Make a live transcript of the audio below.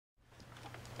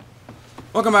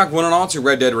Welcome back, one and all, to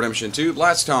Red Dead Redemption 2.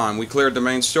 Last time, we cleared the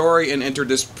main story and entered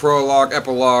this prologue,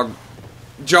 epilogue,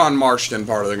 John Marston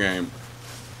part of the game.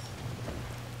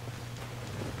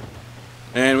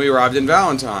 And we arrived in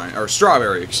Valentine, or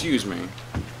Strawberry, excuse me.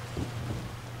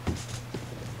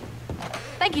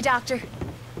 Thank you, Doctor.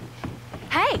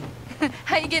 Hey,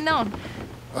 how you getting on?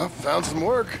 Well, found some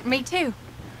work. Me too.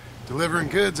 Delivering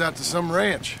goods out to some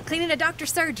ranch. Cleaning a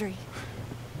doctor's surgery.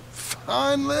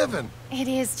 Fine living. It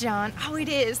is, John. Oh, it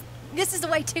is. This is the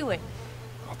way to it.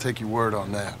 I'll take your word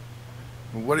on that.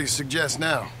 What do you suggest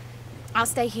now? I'll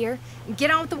stay here and get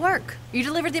on with the work. You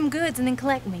deliver them goods and then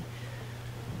collect me.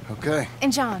 Okay.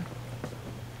 And John,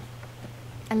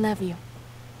 I love you.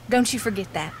 Don't you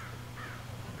forget that.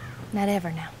 Not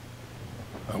ever now.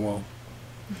 I won't.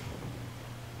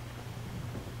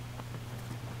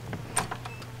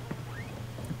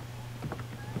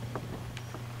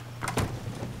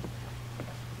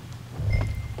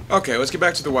 Okay, let's get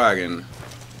back to the wagon.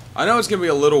 I know it's gonna be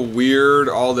a little weird,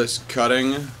 all this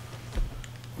cutting.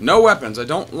 No weapons. I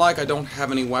don't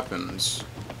have any weapons.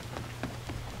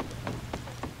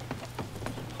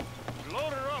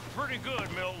 Load her up pretty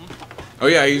good, Milton. Oh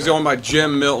yeah, he's going by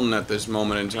Jim Milton at this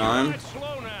moment in time.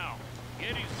 Slow now.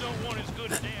 Geddes don't want his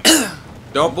good damn.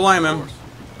 Don't blame him.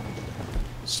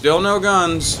 Still no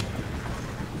guns.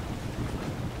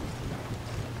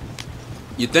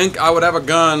 You'd think I would have a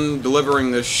gun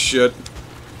delivering this shit.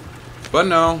 But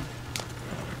no.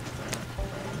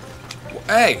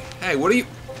 Hey, what are you...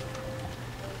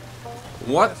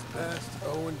 What? Past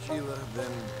Owen Sheila,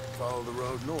 then follow the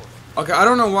road north. Okay, I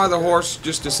don't know why the horse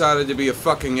just decided to be a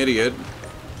fucking idiot.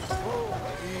 Oh,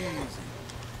 easy.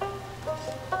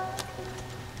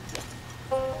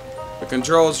 The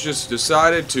controls just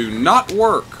decided to not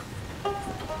work.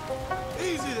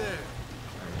 Easy there.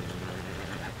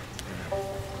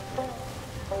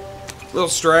 A little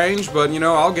strange, but you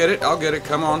know, I'll get it.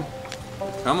 Come on.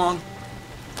 Come on.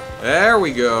 There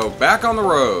we go. Back on the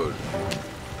road.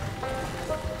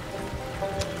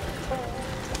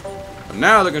 And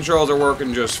now the controls are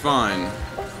working just fine.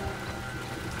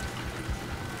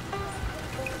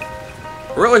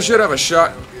 I really should have a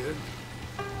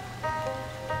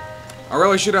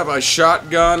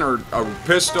shotgun or a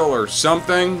pistol or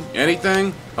something.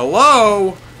 Anything.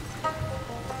 Hello?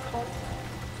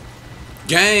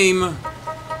 Game.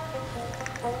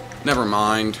 Never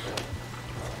mind.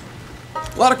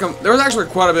 There was actually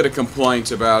quite a bit of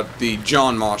complaints about the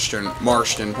John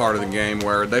Marston part of the game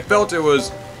where they felt it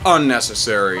was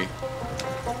unnecessary.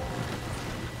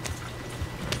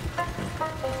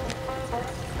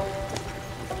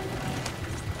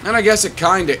 And I guess it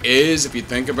kinda is if you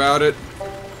think about it.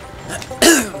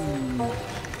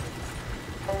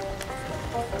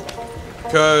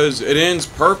 Because it ends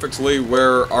perfectly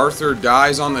where Arthur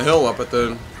dies on the hill up at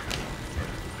the...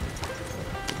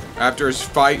 after his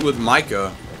fight with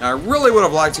Micah. Now, I really would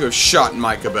have liked to have shot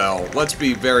Micah Bell. Let's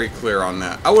be very clear on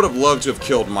that. I would have loved to have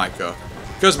killed Micah.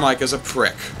 Because Micah's a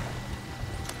prick.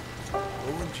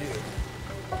 Owen Sheila.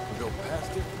 We'll go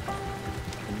past it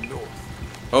and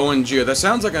north. Owen Geo. That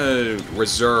sounds like a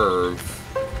reserve.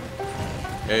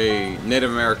 A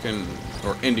Native American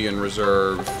or Indian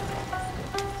reserve.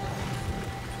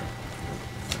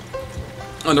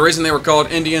 And the reason they were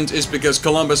called Indians is because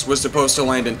Columbus was supposed to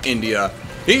land in India.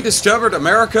 He discovered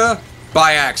America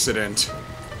by accident.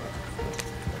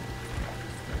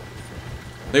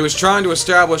 He was trying to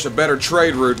establish a better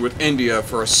trade route with India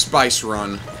for a spice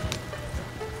run.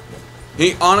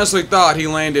 He honestly thought he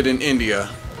landed in India.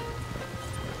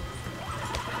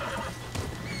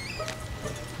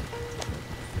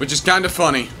 Which is kind of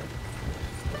funny.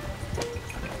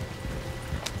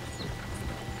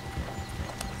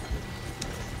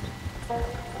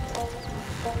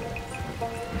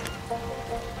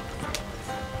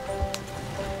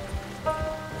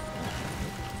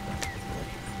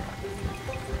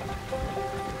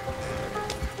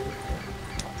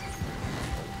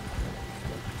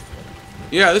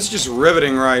 Yeah, this is just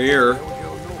riveting right here.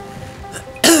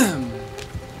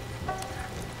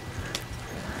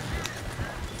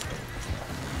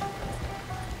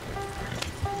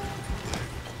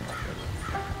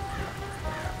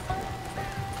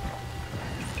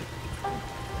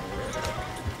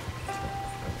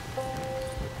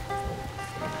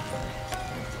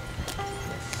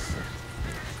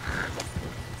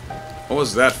 What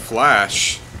was that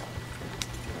flash?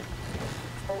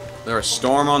 There a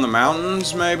storm on the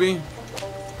mountains, maybe?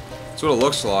 That's what it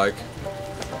looks like.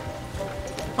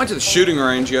 Went to the shooting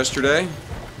range yesterday.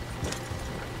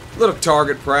 Little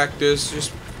target practice,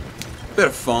 just a bit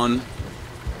of fun.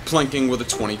 Plinking with a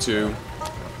 .22.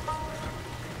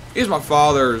 He's my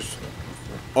father's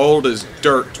old as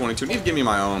dirt 22. Need to give me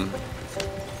my own.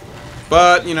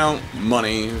 But, you know,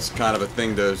 money is kind of a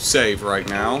thing to save right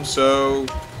now, so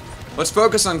let's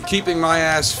focus on keeping my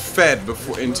ass fed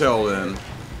until then.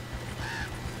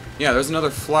 Yeah, there's another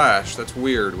flash. That's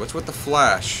weird. What's with the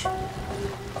flash? Up,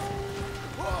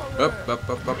 up,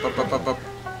 up, up, up, up, up, up.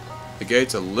 The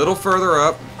gate's a little further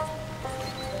up.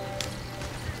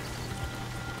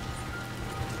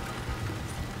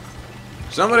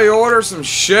 Somebody order some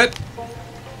shit.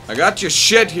 I got your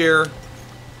shit here.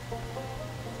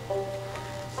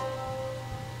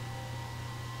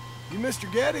 You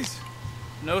Mr. Geddes?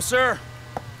 No, sir.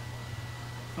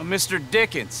 I'm Mr.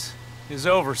 Dickens, his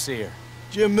overseer.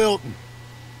 Jim Milton.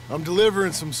 I'm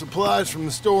delivering some supplies from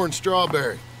the store in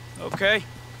Strawberry. Okay.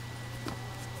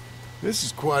 This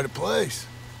is quite a place.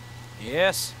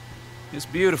 Yes, it's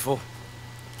beautiful.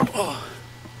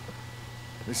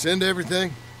 They send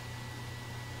everything?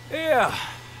 Yeah,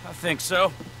 I think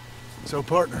so. So,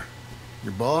 partner,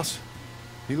 your boss,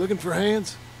 he looking for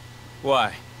hands?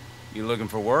 Why? You looking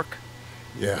for work?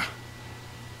 Yeah.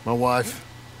 My wife,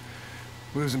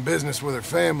 losing business with her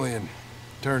family and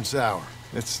turned sour.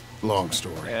 It's a long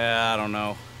story. Yeah, I don't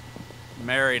know.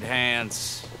 Married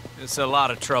hands. It's a lot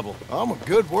of trouble. I'm a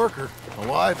good worker. My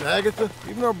wife, Agatha,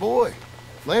 even our boy,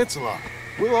 Lancelot.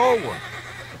 We'll all work.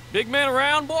 Big man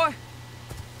around, boy?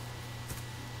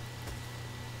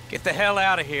 Get the hell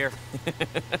out of here.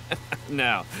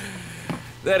 No,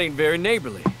 that ain't very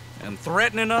neighborly. And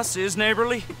threatening us is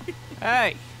neighborly?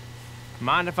 Hey,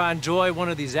 Mind if I enjoy one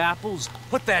of these apples?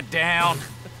 put that down.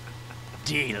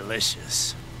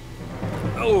 Delicious.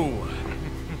 Oh,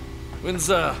 when's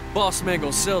boss man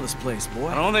gonna sell this place, boy?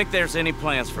 I don't think there's any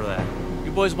plans for that. You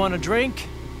boys want a drink?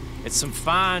 It's some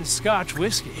fine Scotch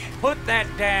whiskey. Put that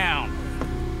down.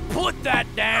 Put that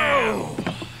down.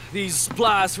 These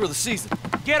supplies for the season.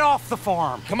 Get off the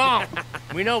farm. Come on.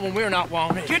 We know when we're not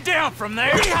wanted. Get down from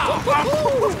there.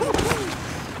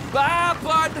 Bye,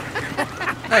 bud.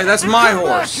 Hey, that's my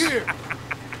horse. You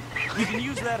can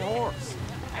use that horse.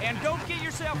 And don't get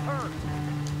yourself hurt.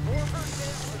 Or hurt them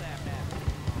for that matter.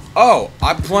 Oh,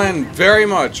 I plan very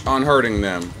much on hurting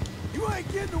them. You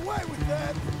ain't getting away with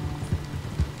that.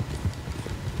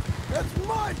 That's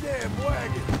my damn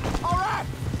wagon. All right.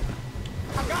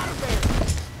 I got it there.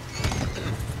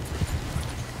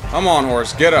 Come on,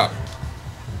 horse, get up.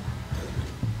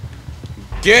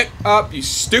 Get up, you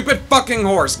stupid fucking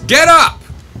horse. Get up!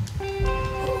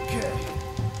 Okay.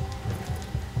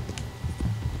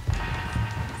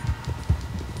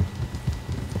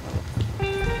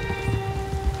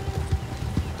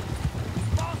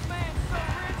 Boss man's so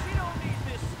rich, he don't need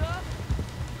this stuff.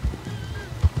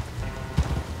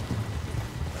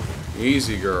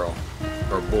 Easy, girl.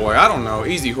 Or boy, I don't know.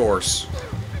 Easy, horse.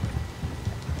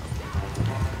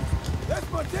 That's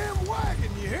my damn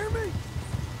wagon, you hear me?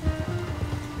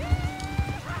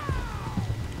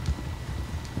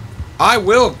 I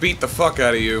will beat the fuck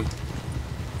out of you. You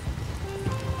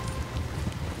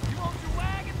want your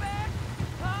wagon back?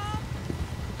 Huh?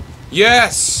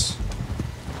 Yes!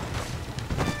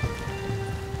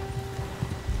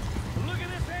 Look at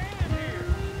this hand here.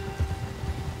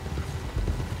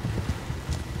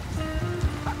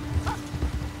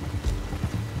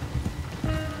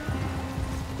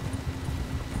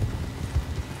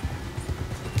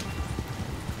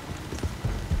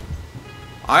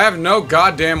 I have no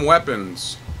goddamn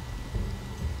weapons.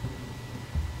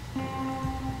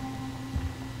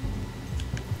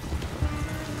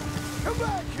 Come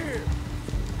back here.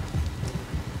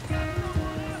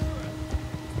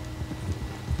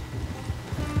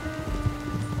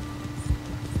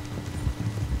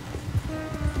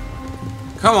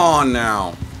 Come on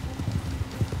now.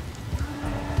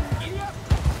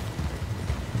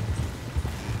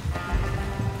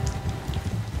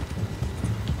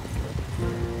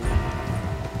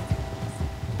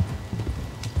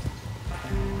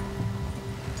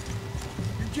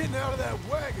 You're getting out of that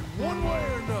wagon one way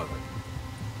or another.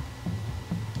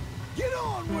 Get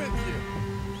on with you.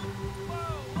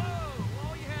 Whoa, whoa.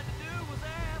 All you had to do was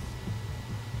ask.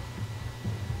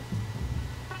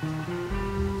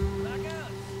 Like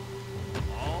us.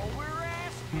 All we're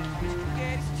asking is Mr.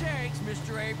 Geddes takes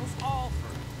Mr. Abel's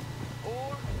offer.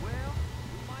 Or, well,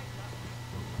 we might not.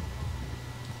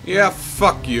 Yeah,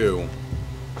 fuck you.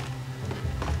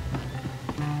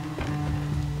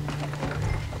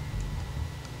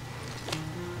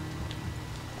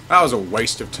 That was a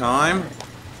waste of time.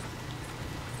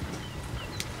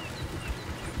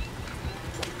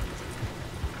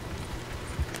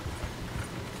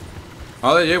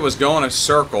 All they did was go in a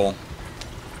circle.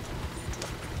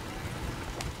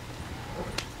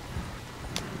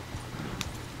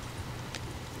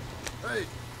 Great.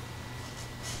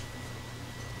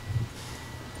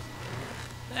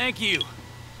 Thank you.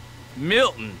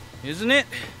 Milton, isn't it?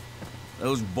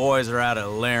 Those boys are out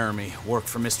of Laramie, work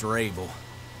for Mr. Abel.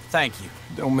 Thank you.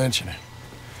 Don't mention it.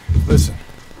 Listen,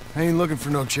 I ain't looking for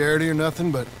no charity or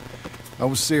nothing, but I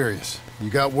was serious. You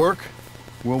got work?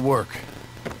 We'll work.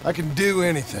 I can do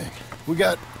anything. We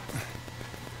got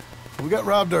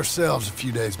robbed ourselves a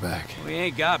few days back. We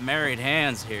ain't got married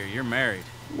hands here. You're married.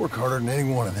 I work harder than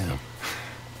any one of them.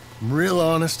 I'm real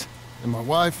honest, and my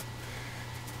wife,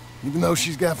 even though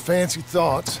she's got fancy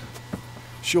thoughts,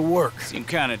 she'll work. Seem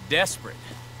kind of desperate.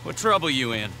 What trouble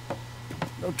you in?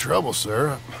 No trouble,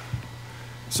 sir.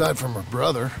 Aside from her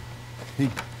brother.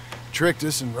 He tricked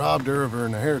us and robbed her of her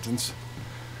inheritance.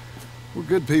 We're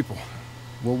good people.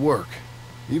 We'll work.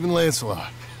 Even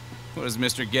Lancelot. What does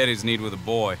Mr. Geddes need with a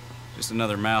boy? Just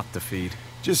another mouth to feed.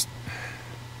 Just...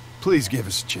 please give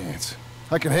us a chance.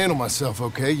 I can handle myself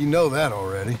okay, you know that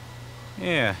already.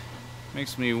 Yeah.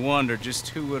 Makes me wonder just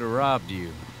who would have robbed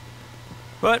you.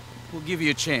 But we'll give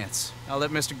you a chance. I'll let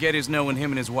Mr. Geddes know when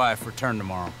him and his wife return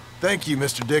tomorrow. Thank you,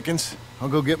 Mr. Dickens. I'll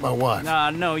go get my wife.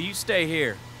 Nah, no, you stay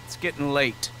here. It's getting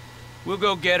late. We'll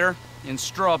go get her in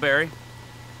Strawberry.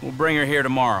 We'll bring her here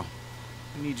tomorrow.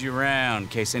 We need you around in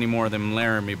case any more of them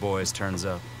Laramie boys turns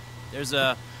up. There's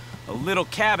a little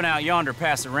cabin out yonder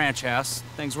past the ranch house.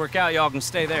 Things work out, y'all can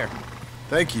stay there.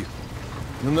 Thank you.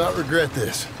 You'll not regret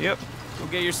this. Yep. Go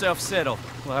get yourself settled.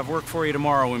 We'll have work for you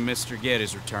tomorrow when Mr.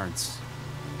 Geddes returns.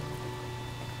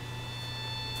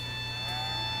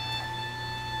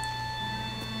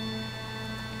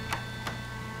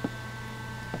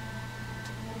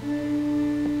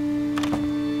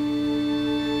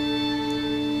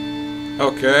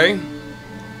 Okay.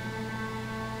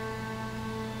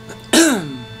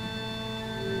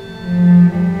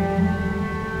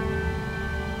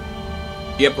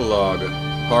 Epilogue,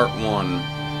 Part 1.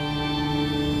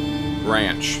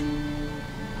 Ranch.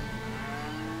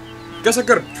 Guess I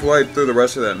could have played through the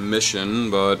rest of that mission,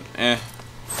 but eh.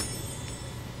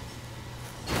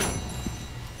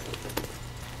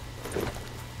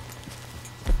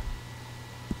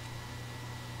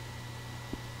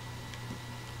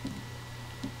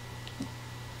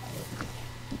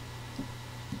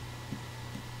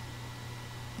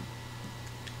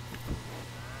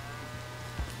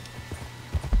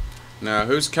 Now,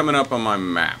 who's coming up on my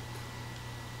map?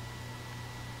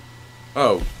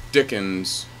 Oh,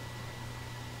 Dickens.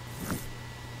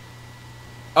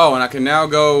 Oh, and I can now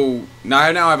go... Now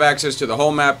I now have access to the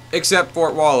whole map, except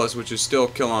Fort Wallace, which is still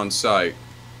kill on sight.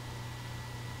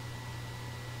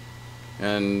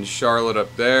 And Charlotte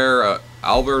up there.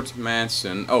 Albert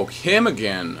Manson. Oh, him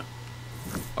again.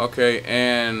 Okay,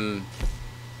 and...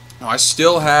 Oh, I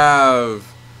still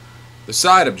have the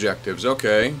side objectives.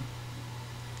 Okay.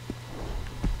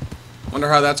 Wonder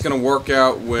how that's going to work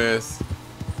out with...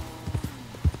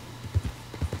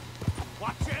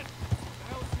 Watch it! What the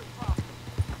hell is your problem?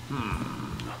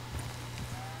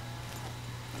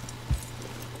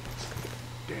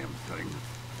 Damn thing.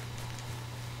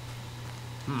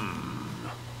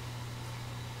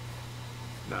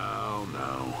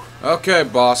 No. Okay,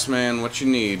 boss man, what you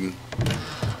need?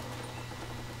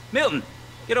 Milton,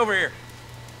 get over here.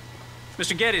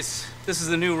 Mr. Geddes, this is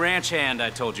the new ranch hand I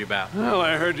told you about. Well,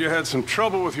 I heard you had some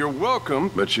trouble with your welcome,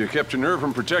 but you kept your nerve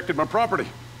and protected my property.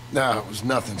 No, it was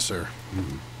nothing, sir.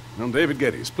 I'm David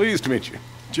Geddes. Pleased to meet you.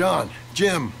 John,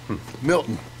 Jim,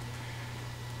 Milton.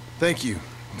 Thank you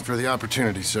for the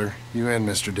opportunity, sir. You and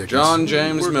Mr. Dickens. John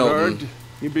James Work Milton. hard.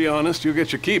 You be honest, you'll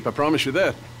get your keep. I promise you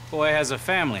that. Boy has a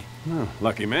family. Oh,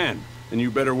 lucky man. And you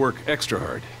better work extra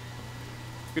hard.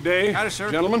 Good day, Howdy,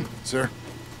 sir. gentlemen. Sir?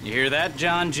 You hear that,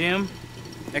 John Jim?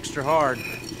 Extra hard.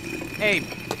 Hey,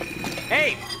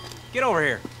 get over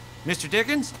here. Mr.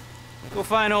 Dickens? Go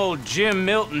find old Jim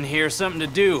Milton here something to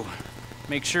do.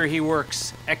 Make sure he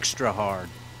works extra hard.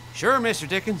 Sure, Mr.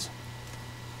 Dickens.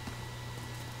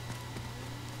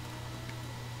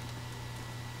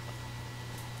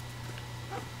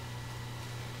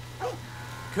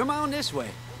 Come on this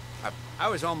way. I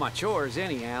was on my chores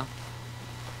anyhow.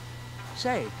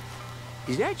 Say,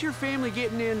 is that your family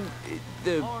getting in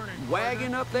the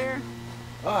wagon up there?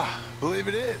 Believe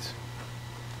it is.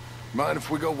 Mind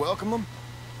if we go welcome them?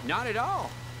 Not at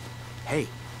all. Hey,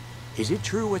 is it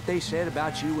true what they said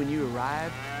about you when you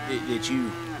arrived? That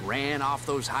you ran off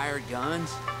those hired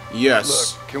guns?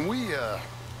 Yes. Look, can we,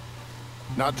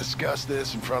 not discuss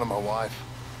this in front of my wife?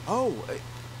 Oh,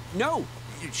 no,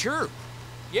 sure.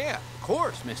 Yeah, of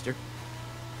course, mister.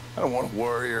 I don't want to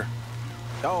worry her.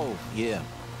 Oh, yeah.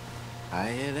 I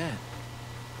hear that.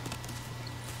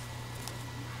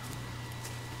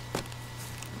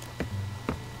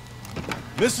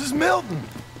 Mrs. Milton!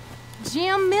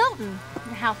 Jim Milton.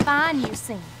 How fine you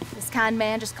seem. This kind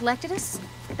man just collected us.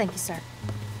 Thank you, sir.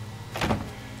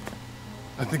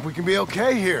 I think we can be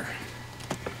okay here.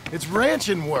 It's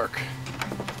ranching work.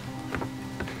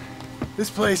 This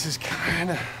place is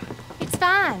kinda... It's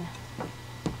fine.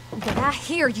 But I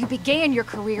hear you began your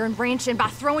career in ranching by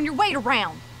throwing your weight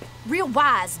around. Real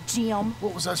wise, Jim.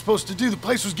 What was I supposed to do? The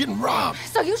place was getting robbed.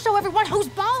 So you show everyone who's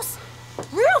boss?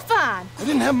 Real fine. I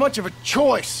didn't have much of a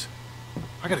choice.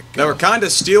 I gotta go. They were kind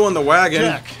of stealing the wagon.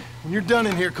 Jack, when you're done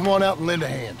in here, come on out and lend a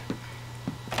hand.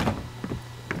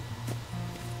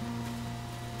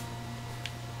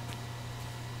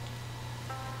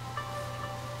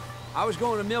 I was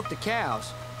going to milk the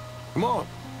cows. Come on,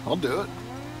 I'll do it.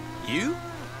 You?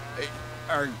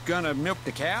 Are gonna milk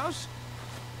the cows?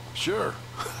 Sure.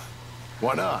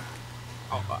 Why not?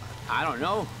 Oh, I don't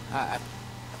know. I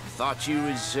thought you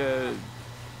was,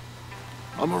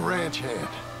 I'm a ranch hand.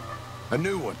 A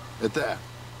new one, at that.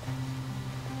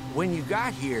 When you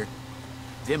got here,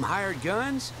 them hired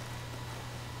guns?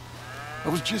 I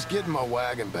was just getting my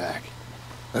wagon back.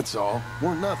 That's all.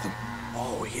 Weren't nothing.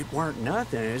 Oh, it weren't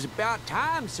nothing. It was about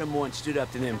time someone stood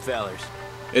up to them fellers.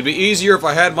 It'd be easier if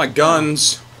I had my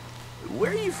guns.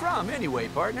 Where are you from, anyway,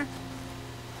 partner?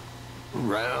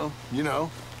 Around, you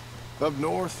know. Up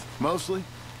north, mostly.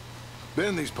 Been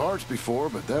in these parts before,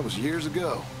 but that was years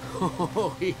ago.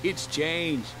 Oh, it's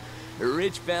changed. The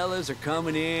rich fellas are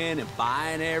coming in and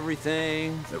buying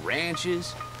everything, the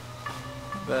ranches.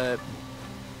 But,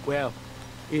 well,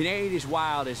 it ain't as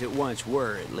wild as it once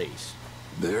were, at least.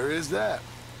 There is that.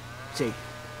 Say,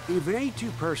 if it ain't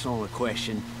too personal a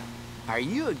question, are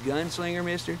you a gunslinger,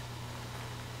 mister?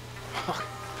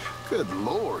 Good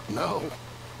Lord, no.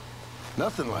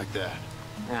 Nothing like that.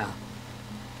 Now,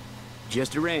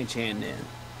 just a ranch hand then.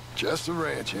 Just a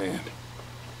ranch hand.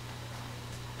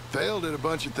 Failed at a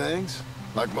bunch of things,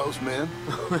 like most men.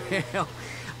 Well,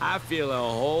 I feel a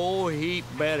whole heap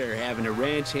better having a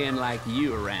ranch hand like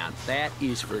you around. That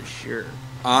is for sure.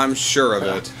 I'm sure of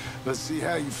it. Let's see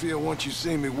how you feel once you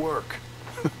see me work.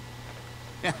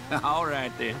 All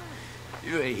right, then.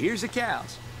 Here's the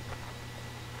cows.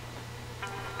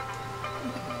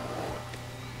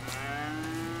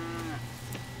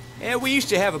 Yeah, we used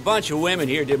to have a bunch of women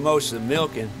here did most of the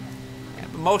milking. Yeah,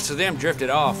 but most of them drifted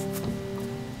off.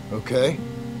 Okay.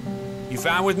 You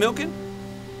fine with milking?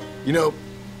 You know,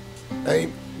 I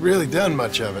ain't really done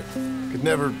much of it. Could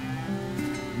never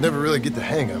really get the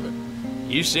hang of it.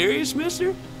 You serious,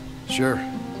 mister? Sure.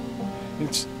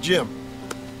 It's Jim.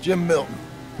 Jim Milton.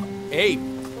 Hey,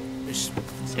 just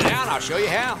sit down, I'll show you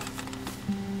how.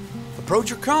 Approach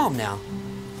her calm now.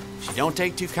 She don't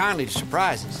take too kindly to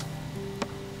surprises.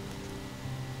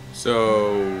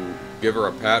 So, give her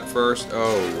a pat first.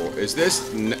 Oh, is this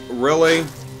really?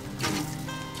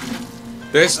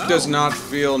 This does not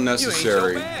feel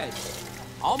necessary. You ain't so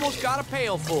bad. Almost got a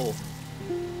pail full.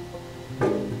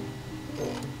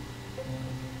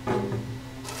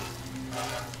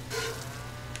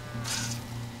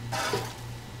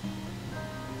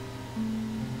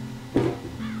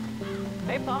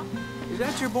 Hey, Pa. Is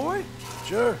that your boy?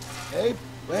 Sure. Hey,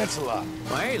 Lancelot.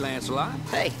 Well, hey, Lancelot.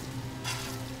 Hey.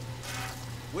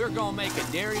 We're gonna make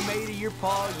a dairy maid of your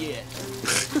paw yet.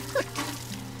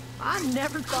 I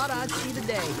never thought I'd see the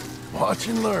day. Watch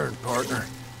and learn, partner.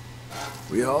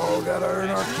 We all gotta earn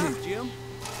our That's keep. enough, Jim.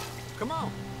 Come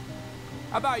on.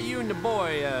 How about you and the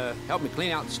boy help me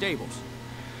clean out the stables?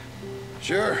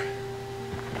 Sure.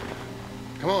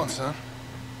 Come on, son.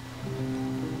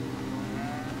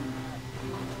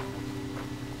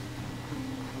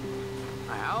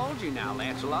 How old you now,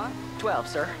 Lancelot? 12,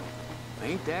 sir.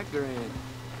 Ain't that grand?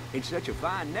 It's such a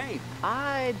fine name.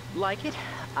 I like it.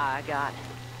 I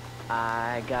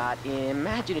got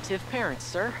imaginative parents,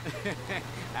 sir.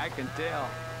 I can tell.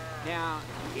 Now,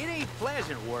 it ain't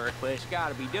pleasant work, but it's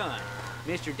gotta be done.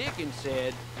 Mr. Dickens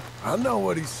said... I know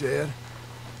what he said.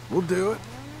 We'll do it.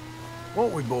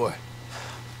 Won't we, boy?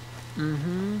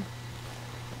 Mm-hmm.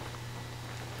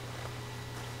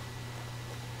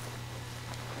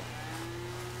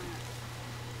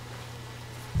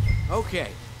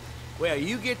 Okay. Well,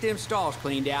 you get them stalls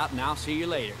cleaned out, and I'll see you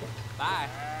later. Bye.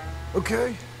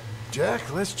 Okay.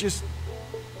 Jack, let's just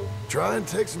try and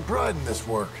take some pride in this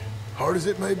work, hard as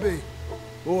it may be.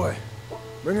 Boy,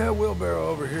 bring that wheelbarrow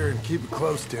over here and keep it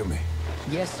close to me.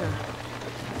 Yes, sir.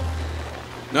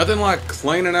 Nothing like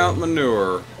cleaning out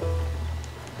manure.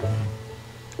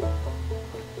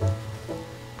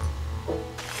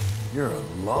 You're a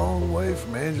long way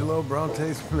from Angelo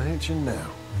Bronte's mansion now.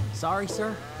 Sorry,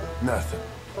 sir. Nothing.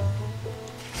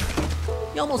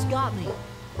 You almost got me.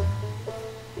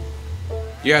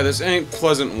 Yeah, this ain't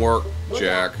pleasant work,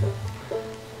 Jack.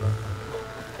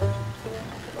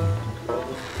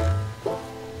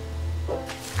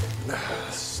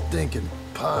 Stinking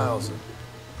piles of...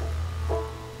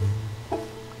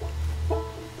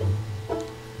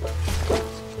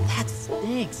 That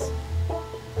stinks.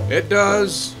 It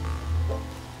does.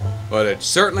 But it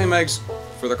certainly makes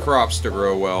for the crops to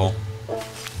grow well.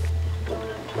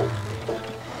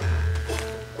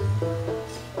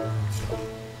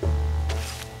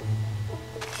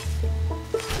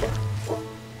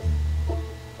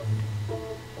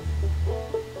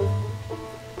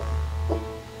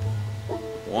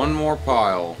 One more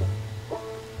pile.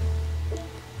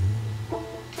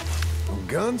 From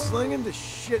gunslinging to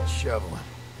shit shoveling.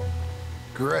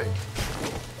 Great.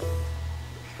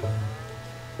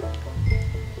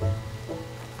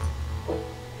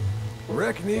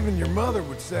 Reckon even your mother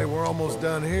would say we're almost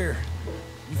done here.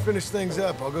 You finish things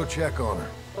up, I'll go check on her.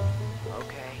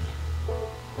 Okay.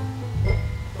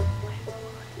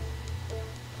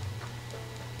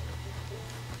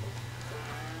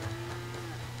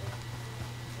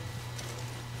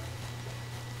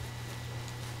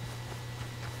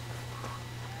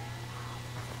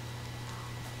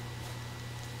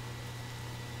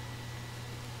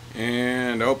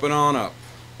 And open on up.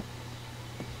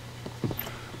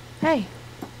 Hey,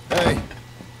 Hey,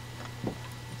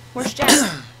 where's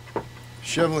Jack?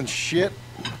 shoveling shit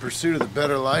in pursuit of the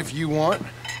better life you want?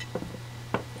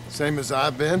 Same as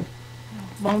I've been?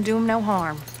 Won't do him no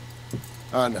harm.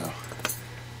 I know.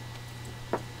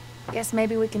 Guess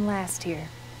maybe we can last here.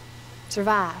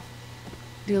 Survive.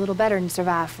 Do a little better than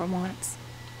survive for once.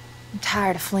 I'm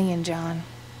tired of fleeing, John.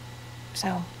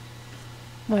 So,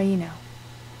 well, you know.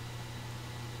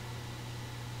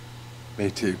 Me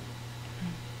too.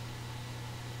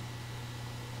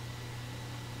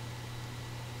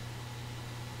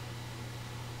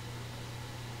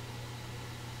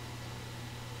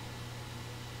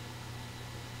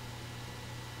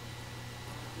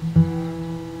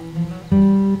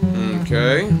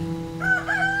 Okay.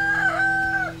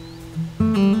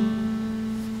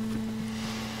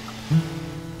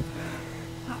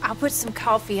 I'll put some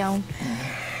coffee on.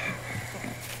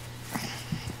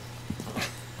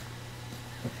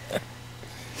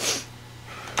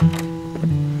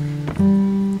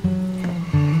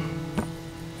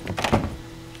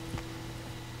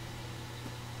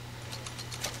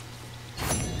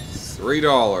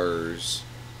 $3.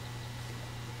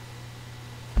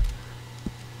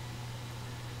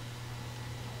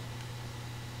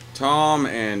 Tom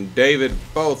and David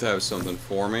both have something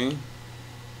for me.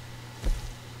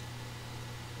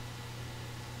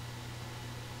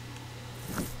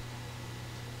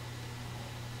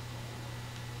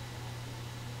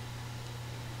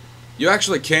 You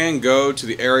actually can go to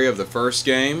the area of the first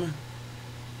game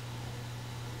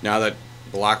now that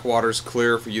Blackwater's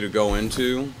clear for you to go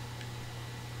into.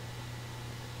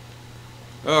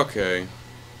 Okay.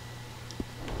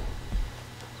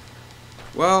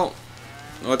 Well,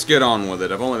 let's get on with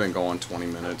it. I've only been going 20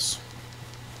 minutes.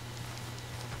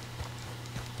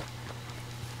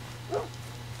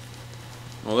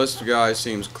 Well, this guy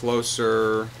seems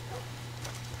closer.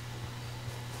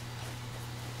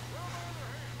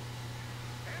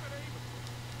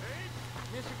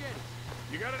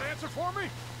 You got an answer for me?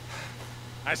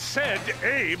 I said,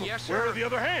 Abe, Yes, sir. where are the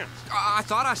other hands? I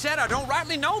thought I said I don't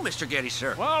rightly know, Mr. Getty,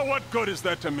 sir. Well, what good is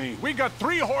that to me? We got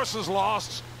 3 horses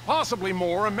lost, possibly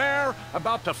more, a mare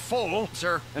about to foal.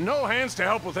 Sir. And no hands to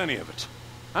help with any of it.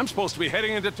 I'm supposed to be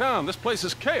heading into town. This place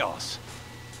is chaos.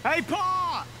 Hey,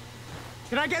 Pa!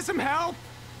 Can I get some help?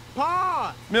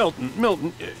 Pa!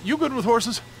 Milton, you good with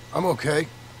horses? I'm okay.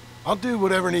 I'll do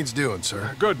whatever needs doing,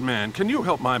 sir. Good man. Can you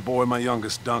help my boy, my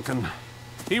youngest Duncan?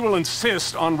 He will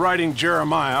insist on riding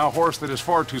Jeremiah, a horse that is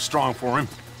far too strong for him.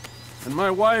 And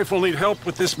my wife will need help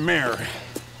with this mare.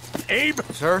 Abe?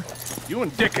 Sir? You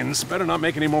and Dickens better not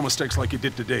make any more mistakes like you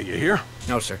did today, you hear?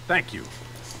 No, sir. Thank you.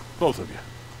 Both of you.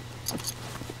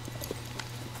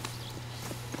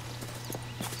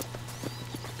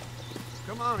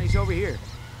 Come on, he's over here.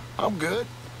 I'm good.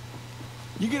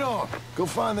 You get on. Go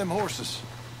find them horses.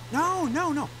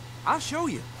 No. I'll show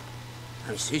you.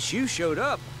 Since you showed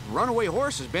up, runaway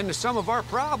horse has been to some of our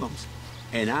problems.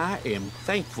 And I am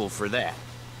thankful for that.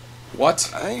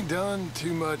 What? I ain't done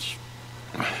too much.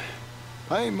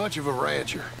 I ain't much of a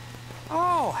rancher.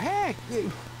 Oh, heck.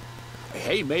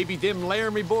 Hey, maybe them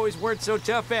Laramie boys weren't so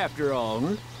tough after all,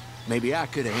 huh? Maybe I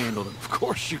could have handled them. Of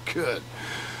course you could.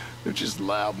 They're just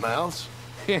loudmouths.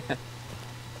 Yeah.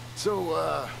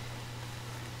 So,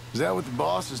 is that what the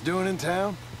boss is doing in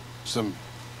town? Some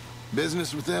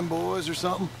business with them boys or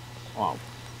something? Oh,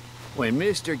 when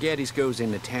Mr. Geddes goes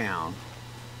into town,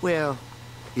 well,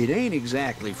 it ain't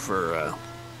exactly for,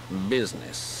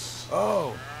 business.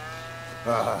 Oh.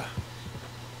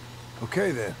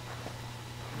 Okay then.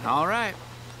 All right.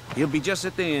 He'll be just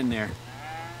at the end there.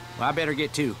 Well, I better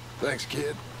get to. Thanks,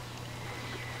 kid.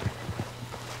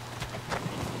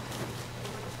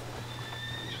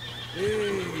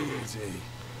 Easy.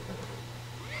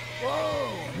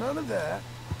 Whoa, none of that.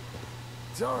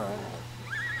 It's all right.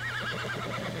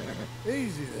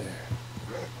 Easy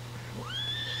there.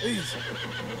 Easy.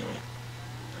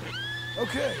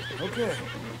 Okay, okay.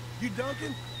 You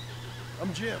Duncan?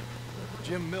 I'm Jim.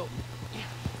 Jim Milton.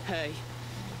 Hey.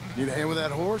 Need a hand with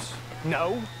that horse?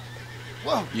 No.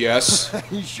 Whoa. Yes.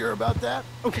 You sure about that?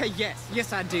 Okay,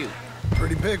 yes, I do.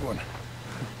 Pretty big one.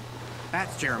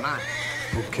 That's Jeremiah.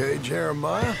 Okay,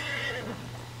 Jeremiah.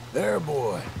 There,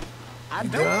 boy. I You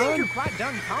don't done? think you're quite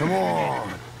done Come talking.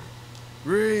 on.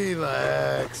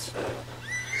 Relax.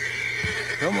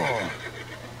 Come on.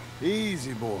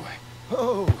 Easy, boy.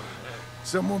 Oh,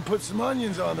 someone put some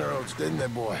onions on their oats, didn't they,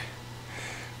 boy?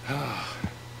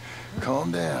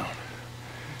 Calm down.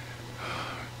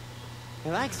 He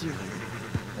likes you.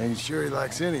 Ain't sure he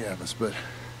likes any of us, but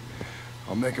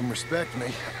I'll make him respect me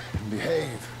and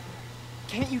behave.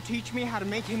 Can't you teach me how to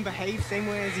make him behave same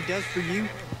way as he does for you?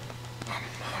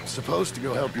 I'm supposed to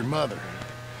go help your mother.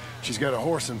 She's got a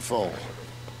horse and foal.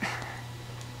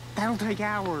 That'll take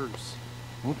hours.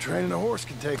 Well, training a horse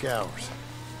can take hours.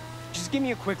 Just give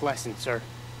me a quick lesson, sir.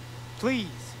 Please.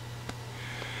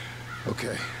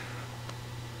 Okay.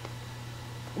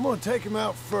 I'm gonna take him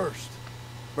out first.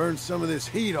 Burn some of this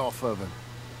heat off of him.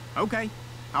 Okay.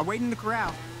 I'll wait in the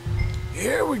corral.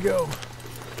 Here we go.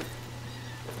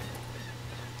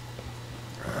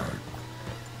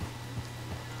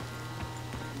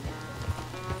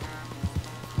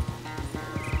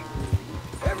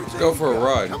 Let's go for a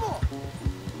ride. Come on.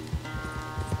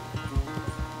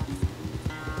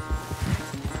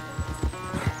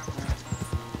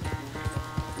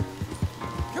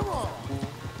 Come on.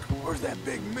 Where's that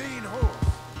big mean horse?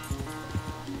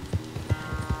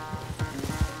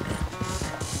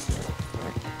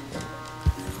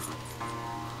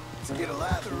 Let's get a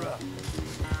lather up.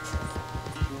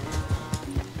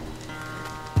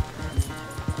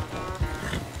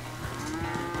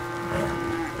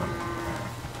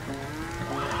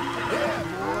 Yeah,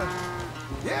 boy.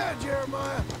 Yeah,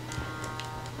 Jeremiah.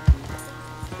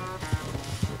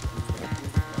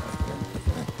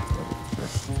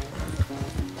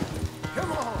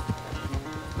 Come on.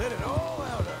 Let it all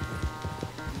out of you.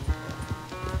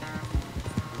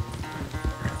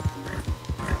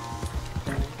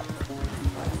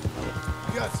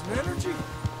 You got some energy?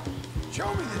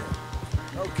 Show me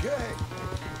then. Okay.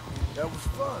 That was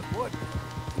fun, wasn't it?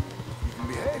 You can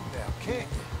behave now, can't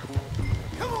you?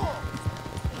 Come on!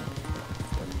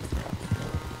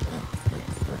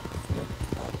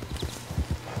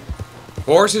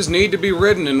 Horses need to be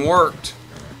ridden and worked.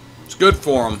 It's good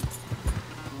for them.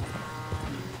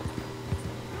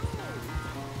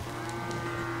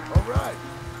 All right.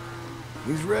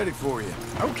 He's ready for you.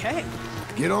 Okay.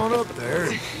 Get on up there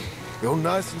and go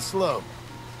nice and slow.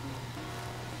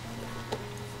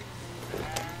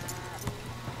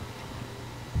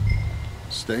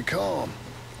 Stay calm.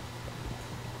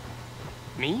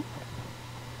 Me?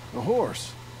 The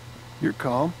horse. You're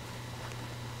calm.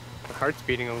 My heart's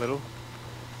beating a little.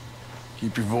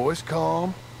 Keep your voice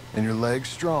calm and your legs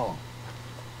strong.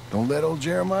 Don't let old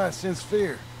Jeremiah sense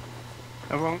fear.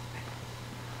 I won't.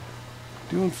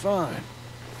 Doing fine.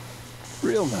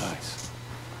 Real nice.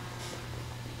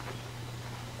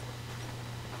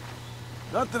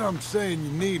 Not that I'm saying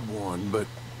you need one, but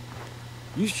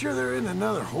you sure there isn't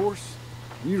another horse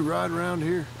you to ride around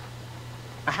here?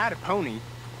 I had a pony,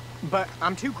 but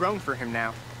I'm too grown for him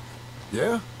now.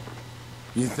 Yeah?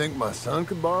 You think my son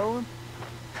could borrow him?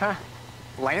 Huh.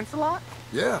 Lancelot?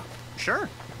 Yeah. Sure.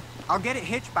 I'll get it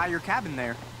hitched by your cabin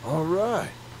there. All right.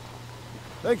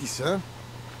 Thank you, son.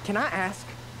 Can I ask,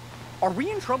 are we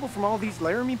in trouble from all these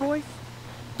Laramie boys?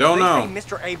 Don't know. They say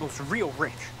Mr. Abel's real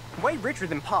rich. Way richer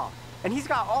than Pa. And he's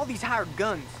got all these hired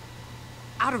guns.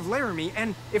 Out of Laramie,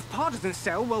 and if Pa doesn't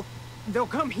sell, well, they'll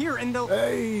come here and they'll...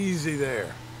 Easy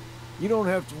there. You don't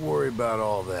have to worry about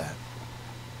all that.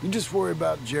 You just worry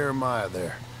about Jeremiah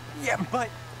there. Yeah, but...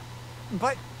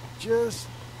 Just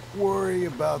worry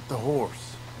about the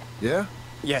horse. Yeah?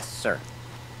 Yes, sir.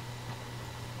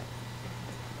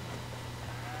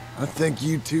 I think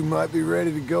you two might be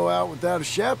ready to go out without a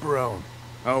chaperone.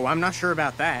 Oh, I'm not sure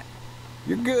about that.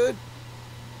 You're good.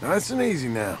 Nice and easy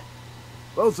now.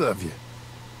 Both of you.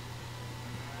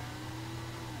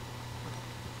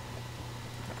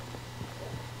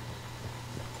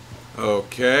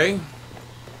 Okay.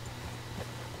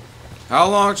 How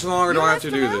much longer do I have to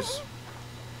Mr. do Milton? this?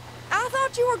 I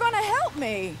thought you were gonna help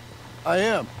me. I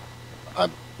am.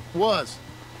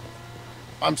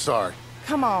 I'm sorry.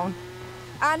 Come on.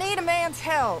 I need a man's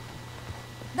help.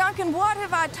 Duncan, what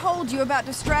have I told you about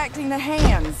distracting the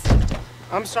hands?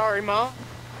 I'm sorry, Ma.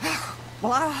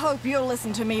 Well, I hope you'll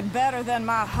listen to me better than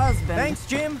my husband. Thanks,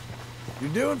 Jim. You're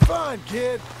doing fine,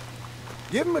 kid.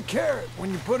 Give him a carrot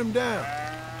when you put him down.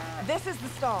 This is the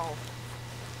stall.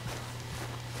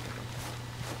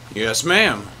 Yes,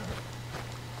 ma'am.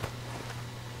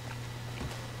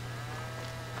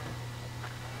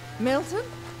 Milton?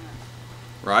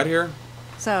 Right here.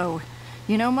 So,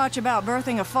 you know much about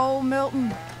birthing a foal,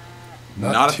 Milton?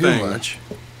 Not a too thing. much.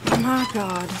 My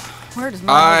God. Where does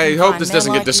my I husband hope find this men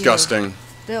doesn't get like you? disgusting.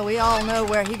 Still, we all know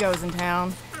where he goes in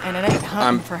town, and it ain't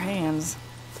hunting for hands.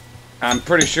 I'm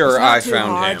pretty sure It's not I too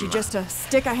found hard. him. You just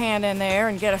stick a hand in there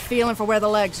and get a feeling for where the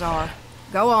legs are.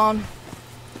 Go on.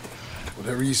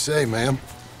 Whatever you say, ma'am.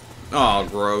 Oh,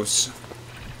 gross.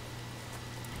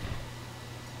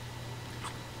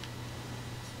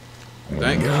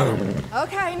 Thank God.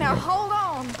 Okay, now hold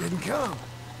on. Didn't come.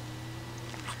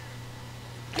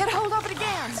 Get hold of it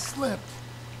again. Slipped.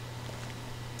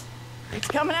 It's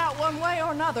coming out one way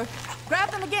or another.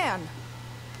 Grab them again.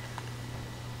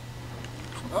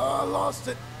 Oh, I lost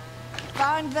it.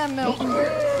 Find them, Milton.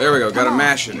 There we go. Gotta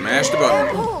mash it. Mash the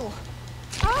button. Pull.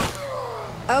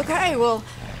 Okay, well,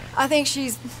 I think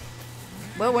she's...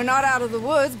 Well, we're not out of the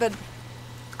woods, but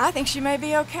I think she may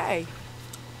be okay.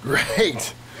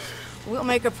 Great. We'll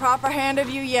make a proper hand of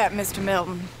you yet, Mr.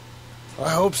 Milton. I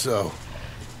hope so.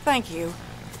 Thank you.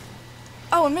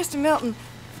 Oh, and Mr. Milton,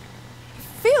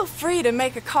 feel free to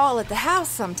make a call at the house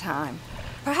sometime.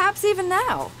 Perhaps even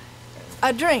now.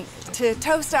 A drink to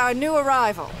toast our new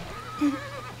arrival.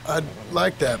 I'd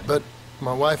like that, but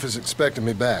my wife is expecting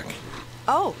me back.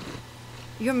 Oh,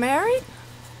 you're married?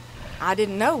 I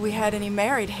didn't know we had any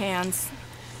married hands.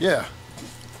 Yeah.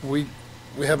 We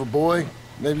have a boy.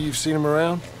 Maybe you've seen him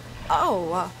around?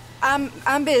 Oh,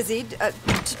 I'm busy.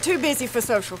 Too busy for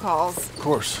social calls. Of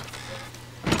course.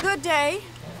 Good day,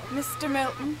 Mr.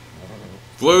 Milton.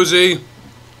 Floozy.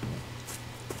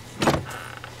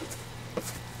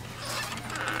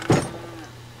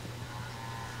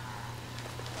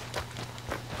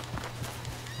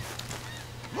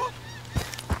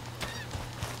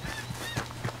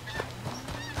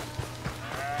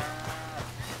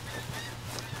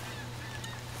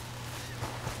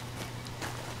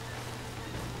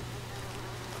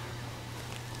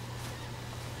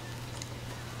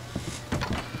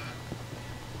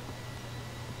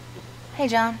 Hey,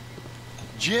 John.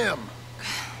 Jim.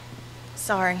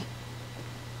 Sorry.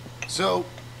 So,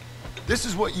 this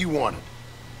is what you wanted.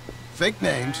 Fake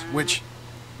names, which,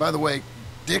 by the way,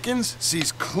 Dickens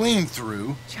sees clean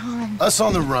through. John. Us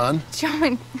on the run.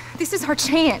 John, this is our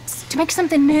chance to make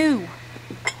something new.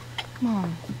 Come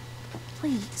on.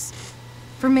 Please.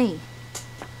 For me.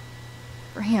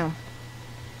 For him.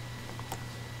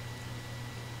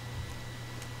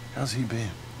 How's he been?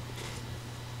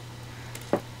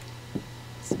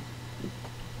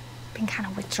 Been kind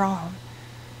of withdrawn.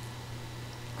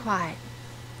 Quiet.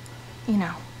 You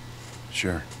know.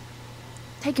 Sure.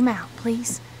 Take him out,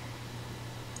 please.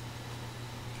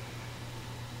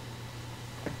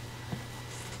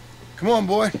 Come on,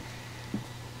 boy.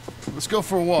 Let's go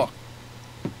for a walk.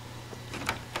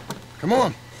 Come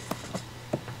on.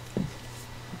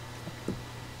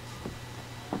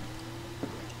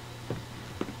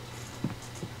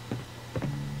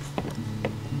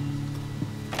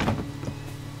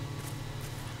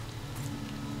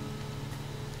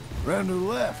 Round to the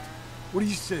left. What do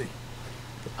you see?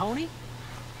 The pony?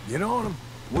 Get on him.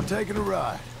 We're taking a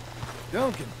ride.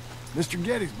 Duncan, Mr.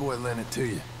 Getty's boy lent it to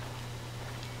you.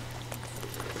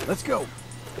 Let's go.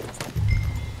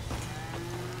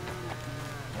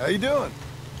 How you doing?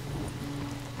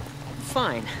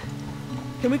 Fine.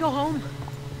 Can we go home?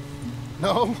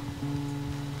 No.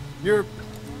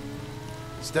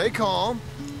 Stay calm.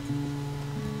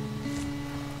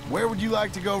 Where would you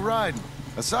like to go riding,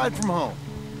 aside from home?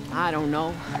 I don't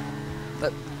know.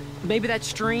 But maybe that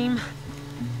stream?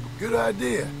 Good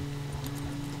idea.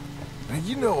 Now,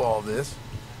 you know all this.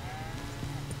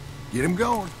 Get him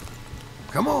going.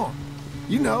 Come on.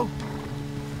 You know.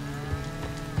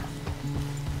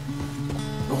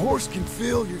 The horse can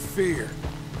feel your fear.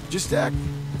 Just act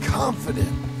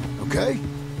confident, okay?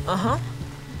 Uh-huh.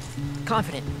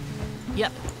 Confident.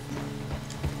 Yep.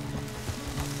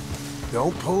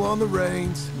 Don't pull on the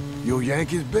reins. You'll yank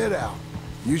his bit out.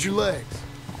 Use your legs.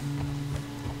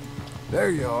 There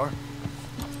you are.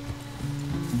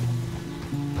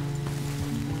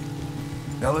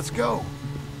 Now let's go.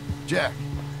 Jack,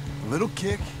 a little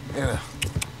kick and a...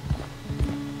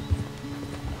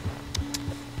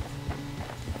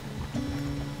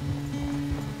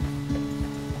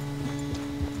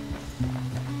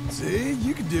 See,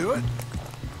 you can do it.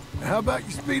 Now how about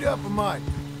you speed up a mite?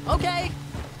 Okay.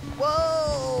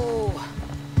 Whoa!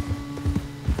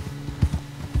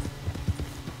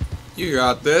 You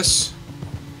got this.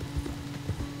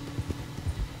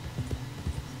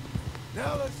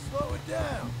 Now let's slow it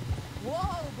down.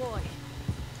 Whoa, boy!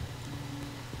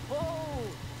 Whoa!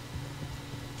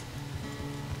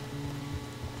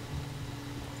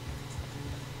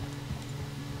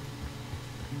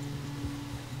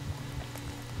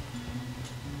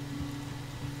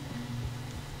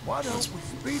 Why don't we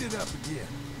speed it up again?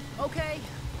 Okay.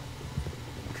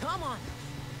 Come on.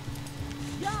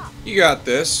 Yeah. You got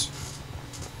this.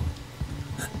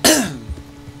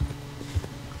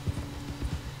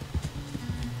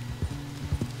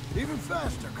 Even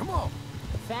faster, come on.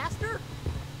 Faster?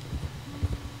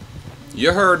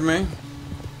 You heard me.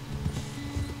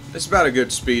 It's about a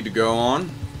good speed to go on.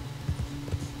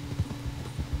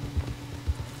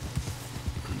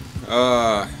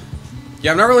 Yeah,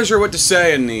 I'm not really sure what to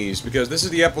say in these, because this is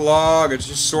the epilogue, it's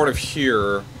just sort of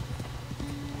here.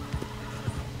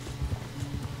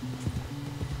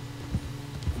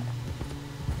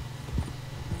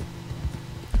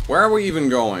 Where are we even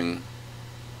going?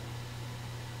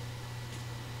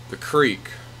 The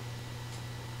creek.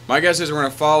 My guess is we're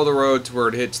going to follow the road to where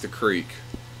it hits the creek.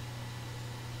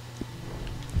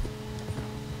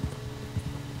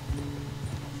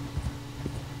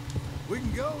 We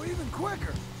can go even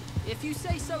quicker. If you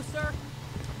say so, sir.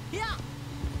 Yeah.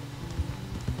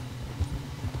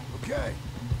 Okay,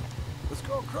 let's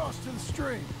go across to the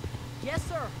stream. Yes,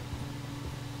 sir.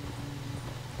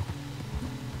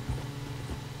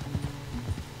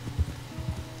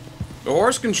 The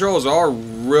horse controls are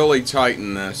really tight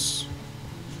in this.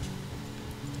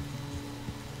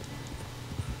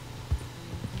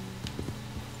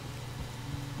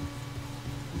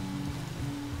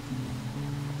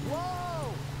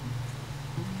 Whoa!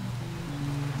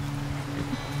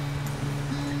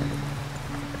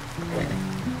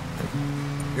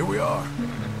 Here we are.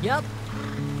 Yep.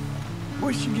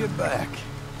 We should get back.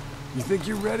 You think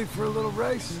you're ready for a little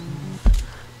race?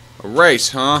 A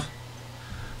race, huh?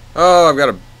 Oh, I've got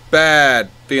a bad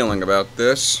feeling about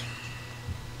this.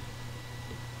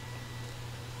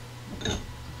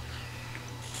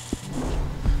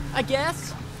 I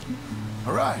guess.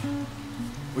 All right.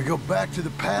 We go back to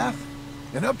the path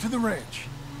and up to the ranch.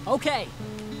 Okay.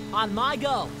 On my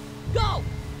go. Go!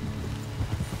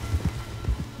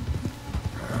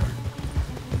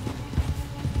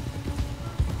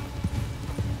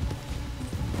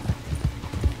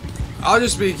 I'll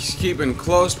just be keeping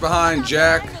close behind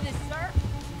Jack.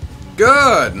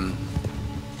 Good.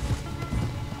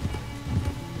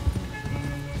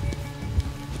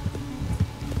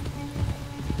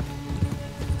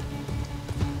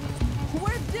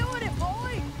 We're doing it,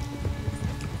 boy!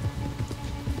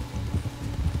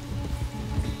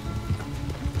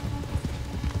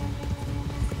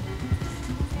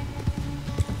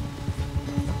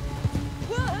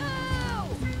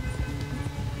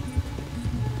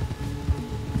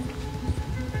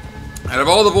 Out of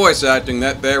all the voice acting,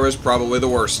 that there was probably the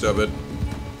worst of it.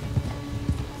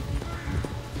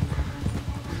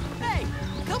 Hey,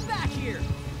 come back here!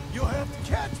 You'll have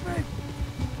to catch me.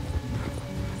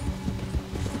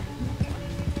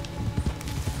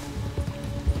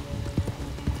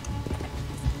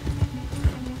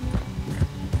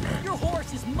 Your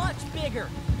horse is much bigger.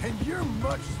 And you're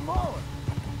much smaller.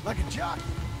 Like a jockey.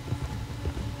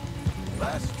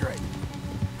 Last straight.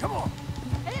 Come on.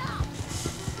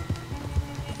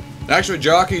 Actually,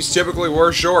 jockeys typically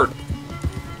were short.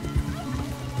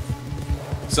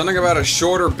 Something about a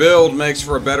shorter build makes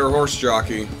for a better horse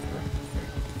jockey.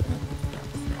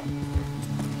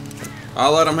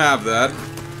 I'll let him have that.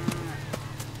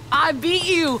 I beat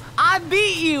you! I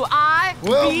beat you!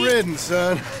 Well ridden,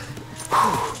 son.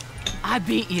 I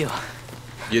beat you.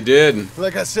 You did.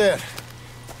 Like I said,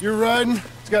 your riding,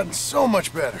 it's gotten so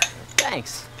much better.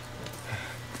 Thanks.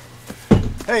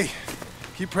 Hey,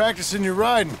 keep practicing your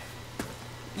riding.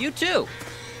 You too.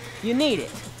 You need it.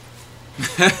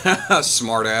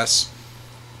 Smart ass.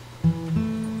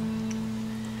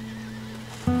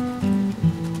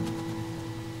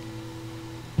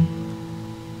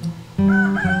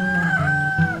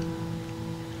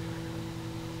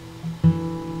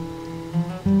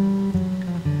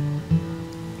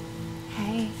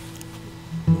 Hey.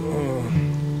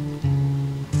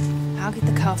 I'll get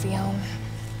the coffee on.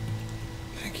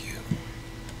 Thank you.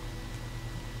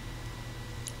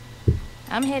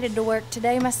 I'm headed to work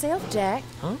today myself, Jack.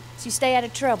 Huh? So you stay out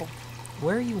of trouble.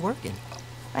 Where are you working?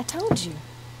 I told you.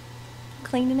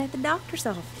 Cleaning at the doctor's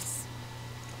office.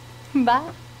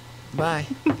 Bye. Bye.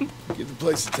 Get the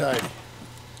place tidy.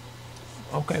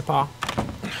 Okay, Pa.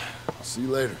 See you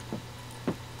later.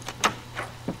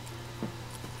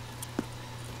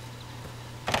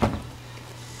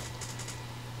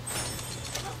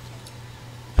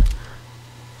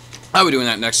 I'll be doing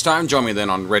that next time. Join me then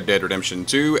on Red Dead Redemption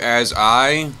 2 as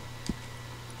I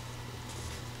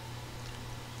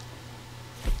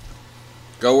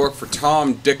go work for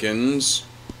Tom Dickens.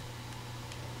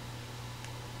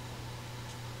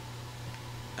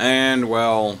 And,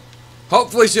 well,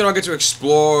 hopefully soon I'll get to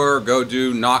explore,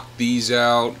 knock these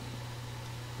out,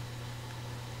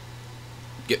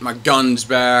 get my guns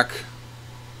back,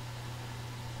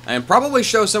 and probably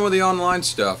show some of the online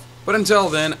stuff. But until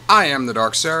then, I am the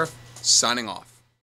Dark Seraph, signing off.